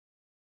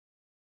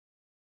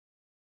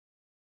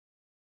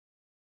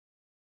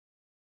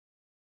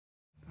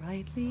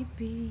brightly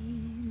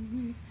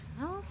beams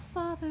our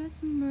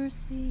Father's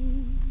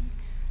mercy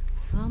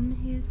from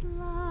his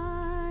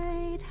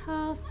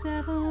lighthouse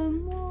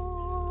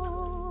evermore.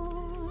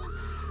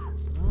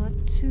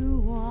 But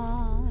to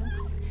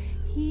us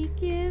he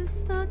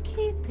gives the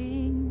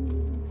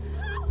keeping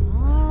of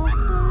the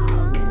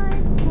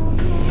lights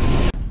of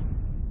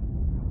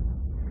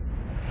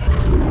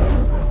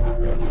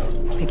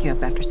life. Pick you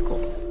up after school.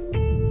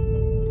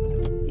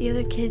 The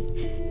other kids,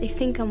 they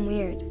think I'm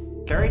weird.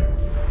 Carrie,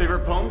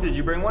 favorite poem? Did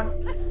you bring one?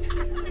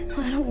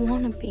 I don't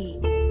want to be.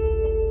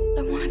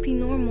 I want to be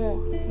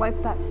normal.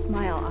 Wipe that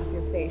smile off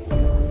your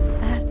face.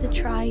 I have to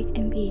try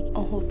and be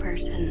a whole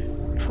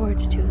person before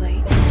it's too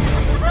late.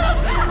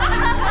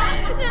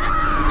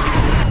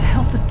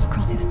 Help this little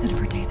girl see the sin of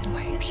her days and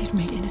ways. She'd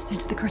made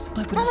innocent. The curse of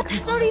blood would Mama,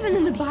 that's not even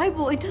in the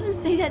Bible. It doesn't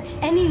say that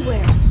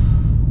anywhere.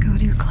 Go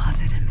to your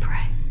closet and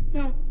pray.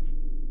 No.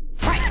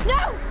 Pray.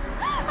 No!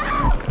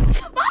 Mama!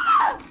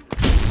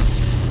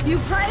 You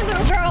pray,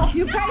 little girl.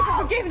 You pray for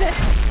forgiveness.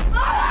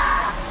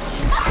 Mama!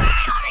 Mama,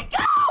 let me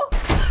go!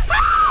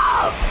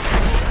 Help!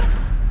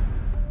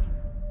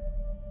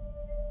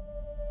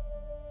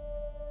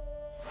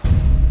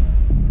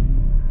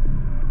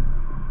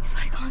 If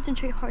I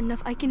concentrate hard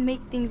enough, I can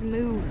make things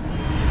move.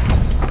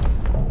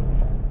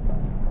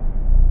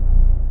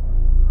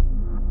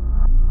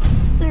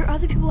 There are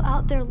other people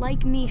out there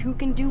like me who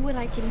can do what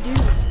I can do.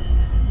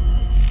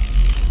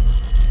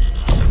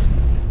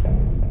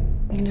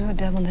 You know the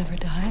devil never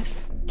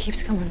dies.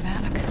 Keeps coming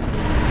back.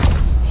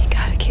 You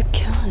gotta keep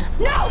killing him.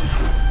 No!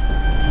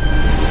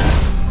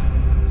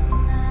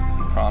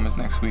 Prom is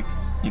next week.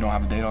 You don't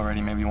have a date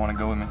already. Maybe you want to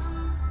go with me.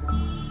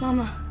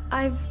 Mama,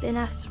 I've been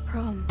asked to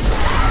prom.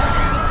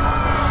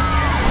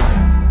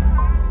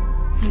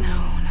 No.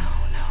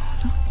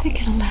 They're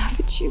gonna laugh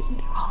at you.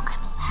 They're all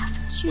gonna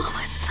laugh at you.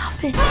 Mama,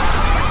 stop it.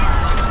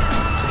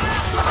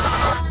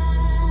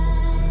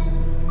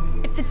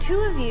 If the two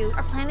of you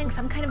are planning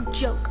some kind of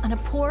joke on a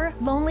poor,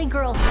 lonely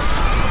girl,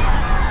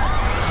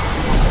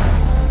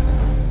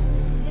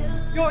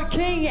 your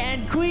king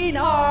and queen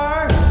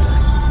are...